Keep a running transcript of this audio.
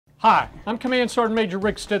Hi, I'm Command Sergeant Major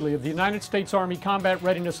Rick Stidley of the United States Army Combat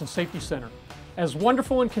Readiness and Safety Center. As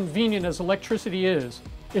wonderful and convenient as electricity is,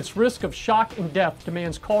 its risk of shock and death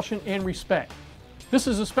demands caution and respect. This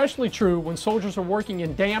is especially true when soldiers are working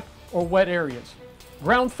in damp or wet areas.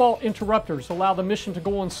 Ground fault interrupters allow the mission to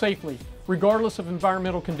go on safely, regardless of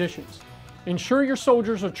environmental conditions. Ensure your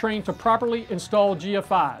soldiers are trained to properly install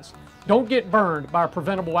GFIs. Don't get burned by a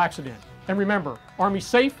preventable accident. And remember, Army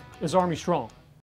safe is Army strong.